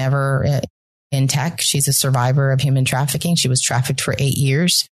was never in tech. She's a survivor of human trafficking. She was trafficked for 8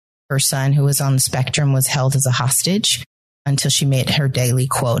 years. Her son, who was on the spectrum, was held as a hostage until she made her daily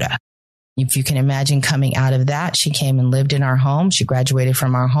quota. If you can imagine coming out of that, she came and lived in our home. She graduated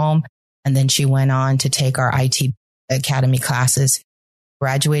from our home, and then she went on to take our IT Academy classes,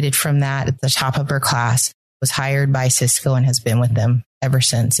 graduated from that at the top of her class, was hired by Cisco, and has been with them ever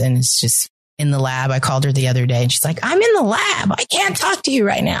since. And it's just in the lab. I called her the other day, and she's like, I'm in the lab. I can't talk to you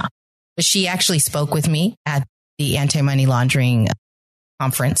right now. But she actually spoke with me at the anti-money laundering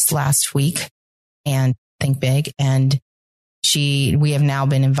conference last week, and Think Big. And we have now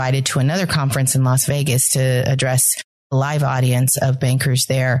been invited to another conference in Las Vegas to address the live audience of bankers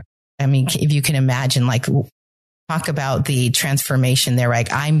there. I mean, if you can imagine, like, talk about the transformation there.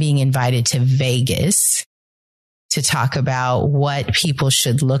 Like, I'm being invited to Vegas to talk about what people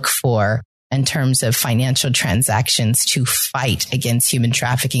should look for in terms of financial transactions to fight against human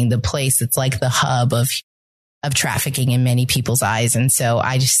trafficking, the place that's like the hub of trafficking in many people's eyes. And so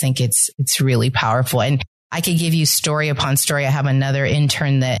I just think it's really powerful. And I could give you story upon story. I have another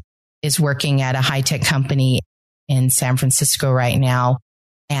intern that is working at a high-tech company in San Francisco right now.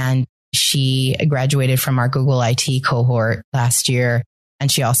 And she graduated from our Google IT cohort last year. And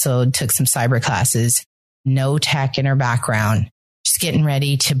she also took some cyber classes, no tech in her background. She's getting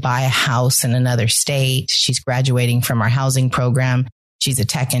ready to buy a house in another state. She's graduating from our housing program. She's a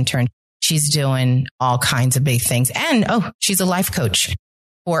tech intern. She's doing all kinds of big things. And, she's a life coach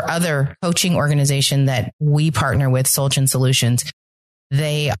for other coaching organization that we partner with, Solgen Solutions.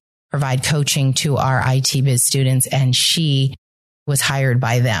 They provide coaching to our IT biz students, and she was hired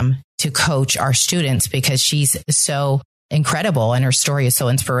by them to coach our students because she's so incredible and her story is so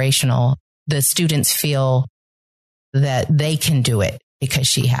inspirational. The students feel that they can do it because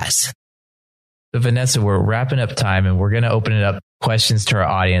she has. So Vanessa, we're wrapping up time and we're going to open it up questions to our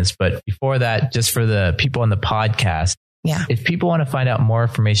audience. But before that, just for the people on the podcast, if people want to find out more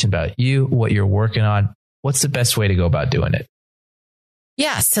information about you, what you're working on, what's the best way to go about doing it?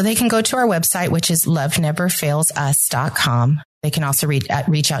 Yeah, so they can go to our website, which is loveneverfailsus.com. They can also reach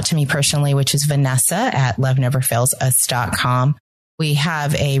out to me personally, which is Vanessa at loveneverfailsus.com. We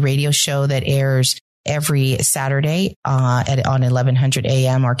have a radio show that airs every Saturday on 1100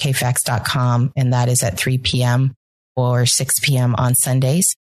 a.m. or kfax.com, and that is at 3 p.m. or 6 p.m. on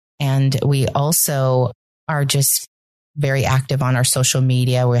Sundays. And we also are just very active on our social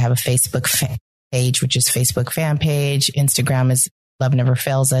media. We have a Facebook page, which is Facebook fan page. Instagram is Love Never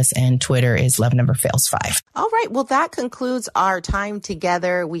Fails Us, and Twitter is Love Never Fails 5. All right. Well, that concludes our time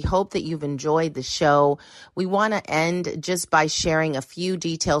together. We hope that you've enjoyed the show. We want to end just by sharing a few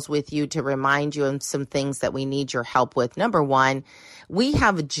details with you to remind you of some things that we need your help with. Number one, we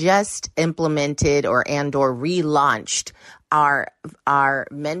have just implemented or relaunched our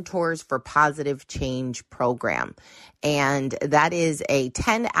Mentors for Positive Change program. And that is a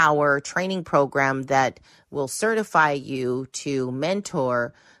 10-hour training program that will certify you to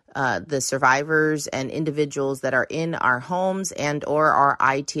mentor the survivors and individuals that are in our homes and or our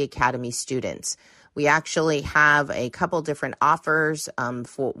IT Academy students. We actually have a couple different offers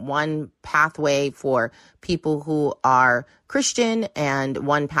for one pathway for people who are Christian and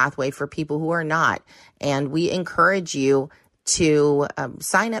one pathway for people who are not. And we encourage you to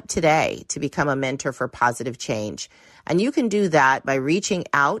sign up today to become a mentor for positive change. And you can do that by reaching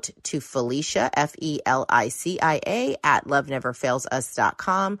out to Felicia, Felicia, at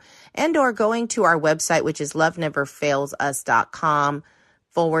loveneverfailsus.com, and or going to our website, which is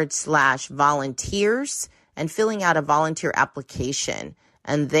loveneverfailsus.com/volunteers, and filling out a volunteer application.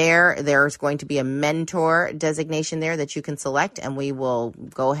 And there's going to be a mentor designation there that you can select, and we will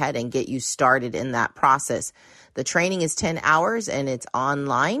go ahead and get you started in that process. The training is 10 hours and it's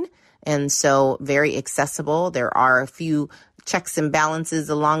online, and so very accessible. There are a few checks and balances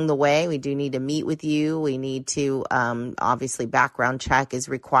along the way. We do need to meet with you. We need to, obviously background check is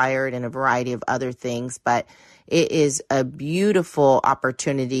required and a variety of other things, but it is a beautiful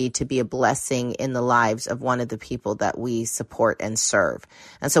opportunity to be a blessing in the lives of one of the people that we support and serve.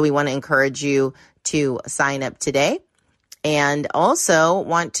 And so we want to encourage you to sign up today, and also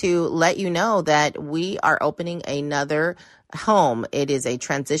want to let you know that we are opening another home. It is a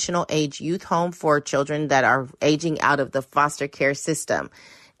transitional age youth home for children that are aging out of the foster care system.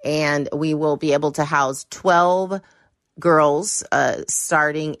 And we will be able to house 12 girls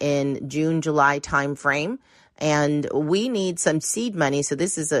starting in June, July timeframe. And we need some seed money. So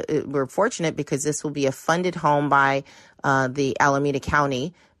this is we're fortunate because this will be a funded home by the Alameda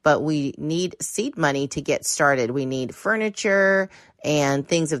County, but we need seed money to get started. We need furniture and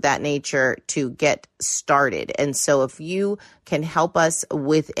things of that nature to get started. And so if you can help us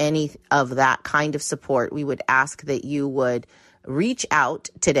with any of that kind of support, we would ask that you would reach out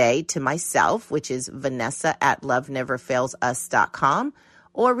today to myself, which is Vanessa at loveneverfailsus.com,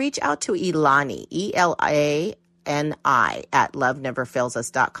 or reach out to Elani, Elani, at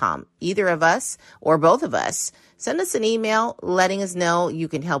loveneverfailsus.com. Either of us or both of us, send us an email letting us know you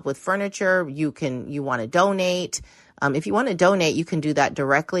can help with furniture, you want to donate. If you want to donate, you can do that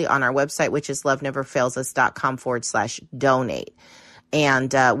directly on our website, which is loveneverfailsus.com/donate.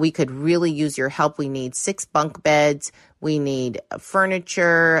 And we could really use your help. We need 6 bunk beds. We need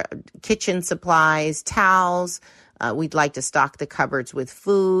furniture, kitchen supplies, towels. We'd like to stock the cupboards with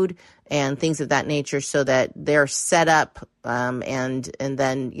food and things of that nature so that they're set up, and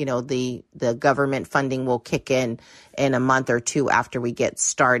then, you know, the government funding will kick in a month or two after we get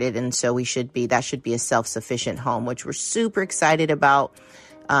started. And so that should be a self-sufficient home, which we're super excited about,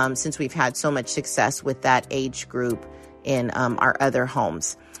 since we've had so much success with that age group in our other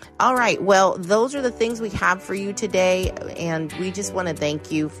homes. All right. Well, those are the things we have for you today. And we just want to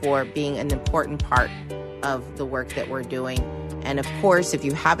thank you for being an important part of the work that we're doing. And of course, if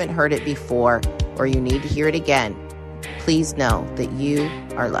you haven't heard it before or you need to hear it again, please know that you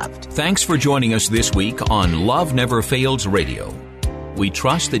are loved. Thanks for joining us this week on Love Never Fails Radio. We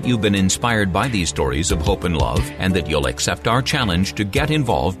trust that you've been inspired by these stories of hope and love, and that you'll accept our challenge to get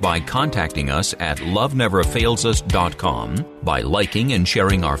involved by contacting us at loveneverfailsus.com, by liking and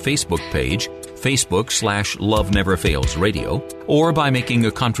sharing our Facebook page, Facebook/Love Never Fails Radio, or by making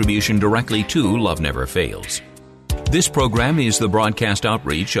a contribution directly to Love Never Fails. This program is the broadcast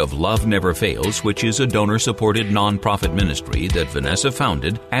outreach of Love Never Fails, which is a donor-supported nonprofit ministry that Vanessa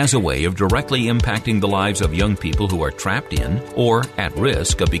founded as a way of directly impacting the lives of young people who are trapped in or at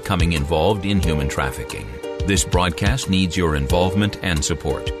risk of becoming involved in human trafficking. This broadcast needs your involvement and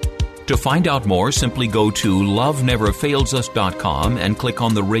support. To find out more, simply go to loveneverfailsus.com and click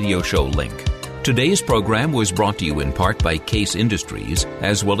on the radio show link. Today's program was brought to you in part by Case Industries,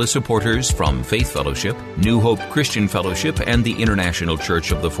 as well as supporters from Faith Fellowship, New Hope Christian Fellowship, and the International Church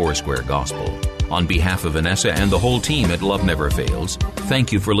of the Foursquare Gospel. On behalf of Vanessa and the whole team at Love Never Fails,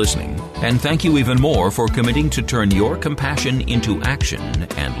 thank you for listening. And thank you even more for committing to turn your compassion into action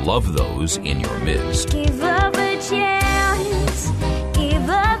and love those in your midst. Give love a chance. Give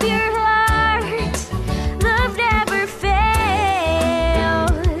love your heart. Love never fails.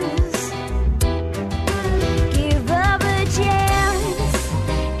 Give love a chance.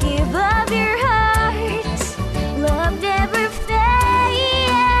 Give love your heart. Love never fails.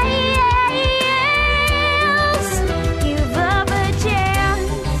 Give love a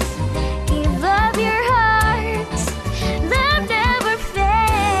chance. Give love your heart. Love never fails.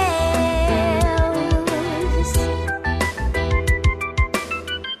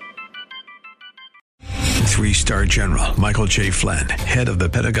 3-star General Michael J. Flynn, head of the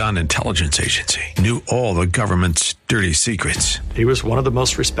Pentagon Intelligence Agency, knew all the government's dirty secrets. He was one of the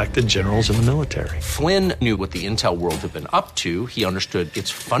most respected generals in the military. Flynn knew what the intel world had been up to. He understood its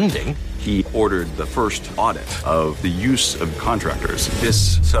funding. He ordered the first audit of the use of contractors.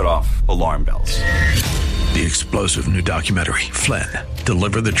 This set off alarm bells. The explosive new documentary, Flynn,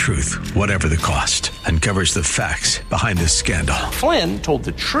 Deliver the Truth, Whatever the Cost, uncovers the facts behind this scandal. Flynn told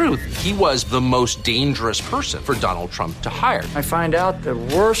the truth. He was the most dangerous person for Donald Trump to hire. I find out the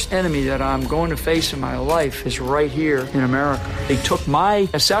worst enemy that I'm going to face in my life is right here in America. They took my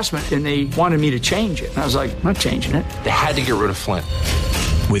assessment and they wanted me to change it. And I was like, I'm not changing it. They had to get rid of Flynn.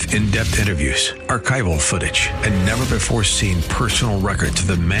 With in-depth interviews, archival footage, and never-before-seen personal records of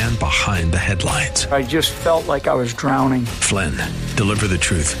the man behind the headlines. I just felt like I was drowning. Flynn, Deliver the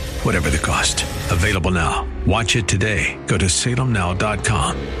Truth, Whatever the Cost. Available now. Watch it today. Go to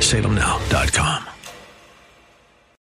salemnow.com. salemnow.com.